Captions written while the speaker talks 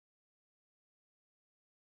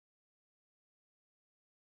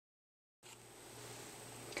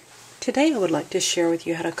Today I would like to share with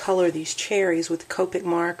you how to color these cherries with Copic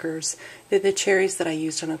markers. They're the cherries that I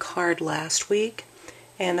used on a card last week,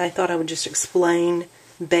 and I thought I would just explain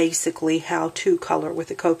basically how to color with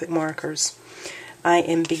the Copic markers. I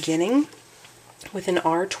am beginning with an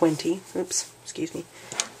R20. Oops, excuse me.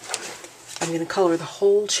 I'm going to color the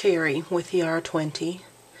whole cherry with the R20.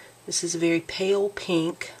 This is a very pale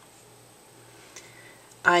pink.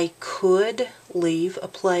 I could leave a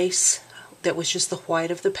place that was just the white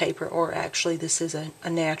of the paper, or actually this is a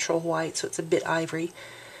natural white, so it's a bit ivory.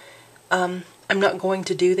 I'm not going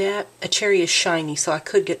to do that. A cherry is shiny, so I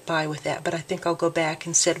could get by with that, but I think I'll go back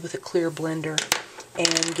instead with a clear blender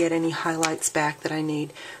and get any highlights back that I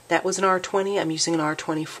need. That was an R20. I'm using an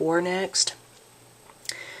R24 next.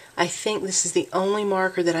 I think this is the only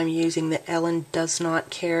marker that I'm using that Ellen does not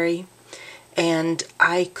carry, and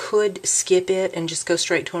I could skip it and just go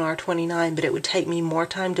straight to an R29, but it would take me more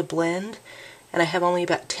time to blend, and I have only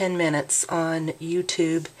about 10 minutes on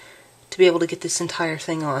YouTube to be able to get this entire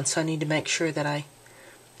thing on, so I need to make sure that I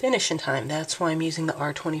finish in time. That's why I'm using the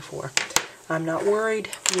R24. I'm not worried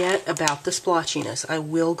yet about the splotchiness. I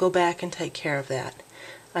will go back and take care of that.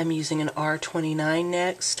 I'm using an R29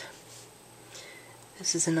 next.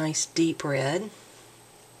 This is a nice deep red.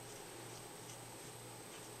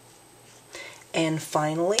 And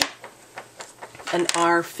finally, an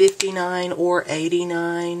R59 or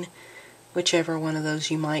 89, whichever one of those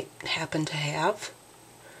you might happen to have.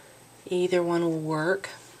 Either one will work.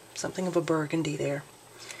 Something of a burgundy there.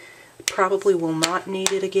 Probably will not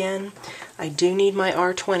need it again. I do need my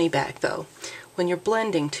R20 back though. When you're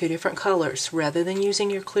blending two different colors, rather than using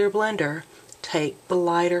your clear blender, take the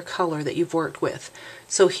lighter color that you've worked with.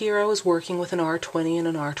 So here I was working with an R20 and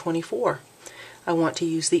an R24. I want to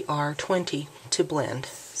use the R20 to blend.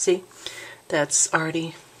 See? That's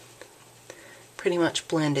already pretty much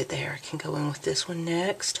blended there. I can go in with this one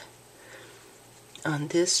next. On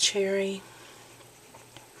this cherry,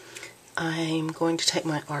 I'm going to take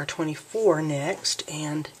my R24 next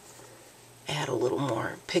and add a little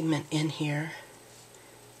more pigment in here.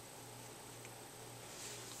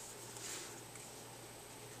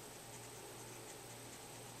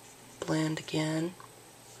 Blend again.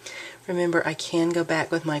 Remember, I can go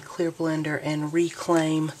back with my clear blender and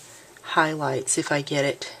reclaim highlights if I get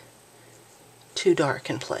it too dark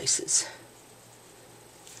in places.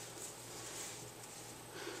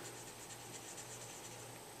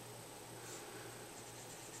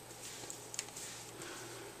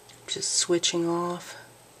 Just switching off,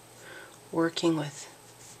 working with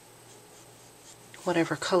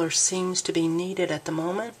whatever color seems to be needed at the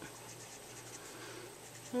moment.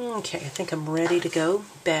 Okay, I think I'm ready to go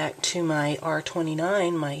back to my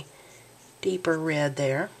R29, my deeper red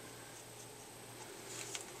there.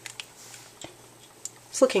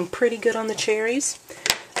 It's looking pretty good on the cherries.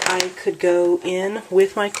 I could go in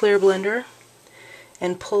with my clear blender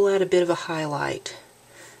and pull out a bit of a highlight.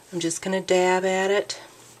 I'm just going to dab at it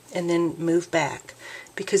and then move back,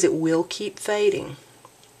 because it will keep fading.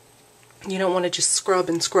 You don't want to just scrub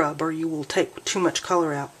and scrub, or you will take too much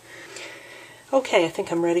color out. Okay, I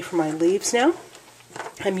think I'm ready for my leaves now.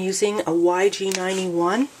 I'm using a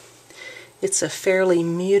YG91. It's a fairly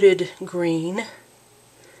muted green.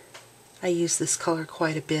 I use this color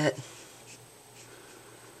quite a bit.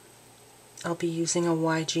 I'll be using a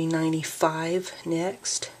YG95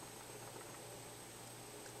 next.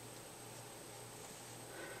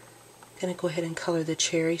 I'm going to go ahead and color the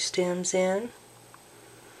cherry stems in.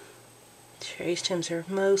 Cherry stems are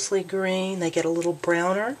mostly green. They get a little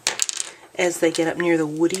browner as they get up near the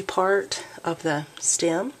woody part of the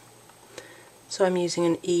stem. So I'm using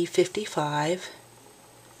an E55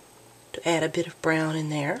 to add a bit of brown in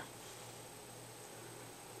there.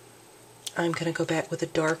 I'm going to go back with a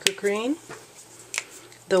darker green,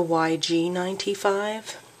 the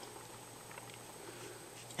YG95.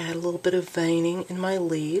 Add a little bit of veining in my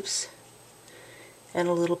leaves, and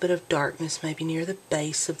a little bit of darkness maybe near the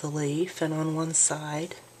base of the leaf and on one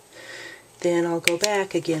side. Then I'll go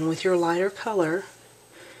back again with your lighter color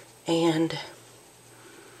and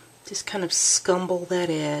just kind of scumble that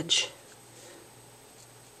edge.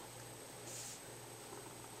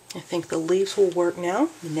 I think the leaves will work now.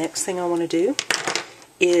 The next thing I want to do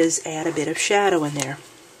is add a bit of shadow in there.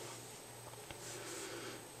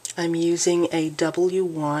 I'm using a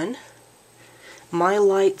W1. My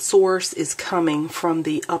light source is coming from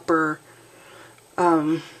the upper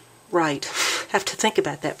right. Have to think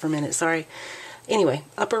about that for a minute, sorry. Anyway,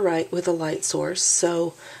 upper right with a light source,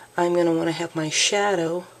 so I'm going to want to have my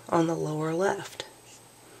shadow on the lower left.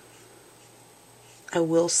 I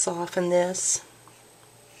will soften this.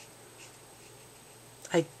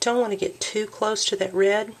 I don't want to get too close to that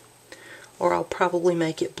red, or I'll probably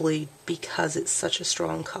make it bleed because it's such a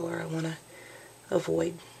strong color. I want to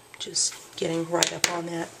avoid just getting right up on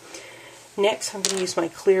that. Next, I'm going to use my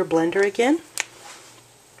clear blender again,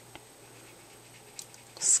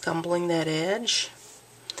 scumbling that edge.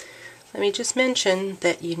 Let me just mention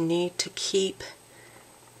that you need to keep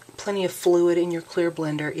plenty of fluid in your clear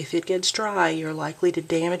blender. If it gets dry, you're likely to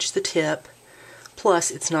damage the tip, plus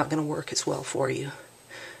it's not going to work as well for you.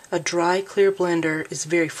 A dry clear blender is a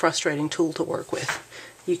very frustrating tool to work with.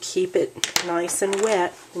 You keep it nice and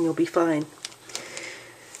wet and you'll be fine.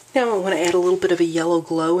 Now I want to add a little bit of a yellow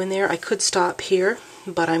glow in there. I could stop here,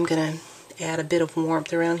 but I'm going to add a bit of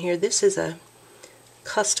warmth around here. This is a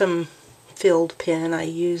custom filled pen. I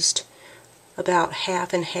used about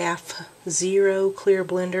half and half zero clear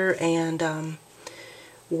blender and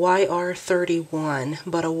YR31,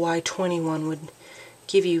 but a Y21 would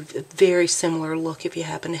give you a very similar look if you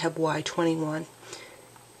happen to have Y21.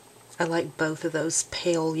 I like both of those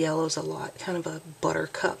pale yellows a lot, kind of a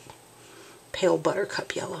buttercup, pale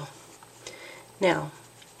buttercup yellow. Now,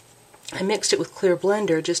 I mixed it with clear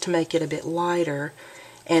blender just to make it a bit lighter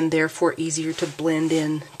and therefore easier to blend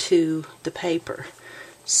in to the paper.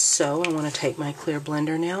 So I want to take my clear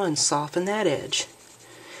blender now and soften that edge.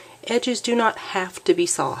 Edges do not have to be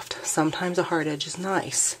soft. Sometimes a hard edge is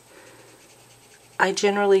nice. I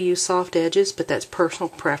generally use soft edges, but that's personal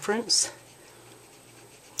preference.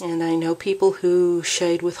 And I know people who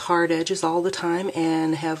shade with hard edges all the time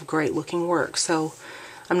and have great looking work. So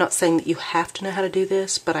I'm not saying that you have to know how to do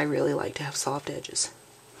this, but I really like to have soft edges.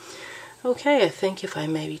 Okay, I think if I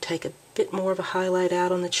maybe take a bit more of a highlight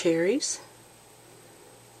out on the cherries,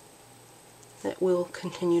 that will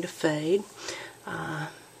continue to fade.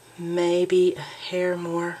 Maybe a hair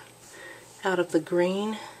more out of the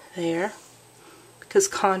green there, because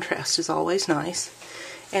contrast is always nice.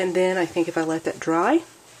 And then I think if I let that dry,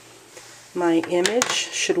 my image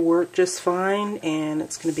should work just fine, and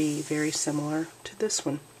it's going to be very similar to this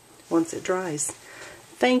one once it dries.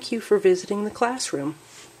 Thank you for visiting the classroom.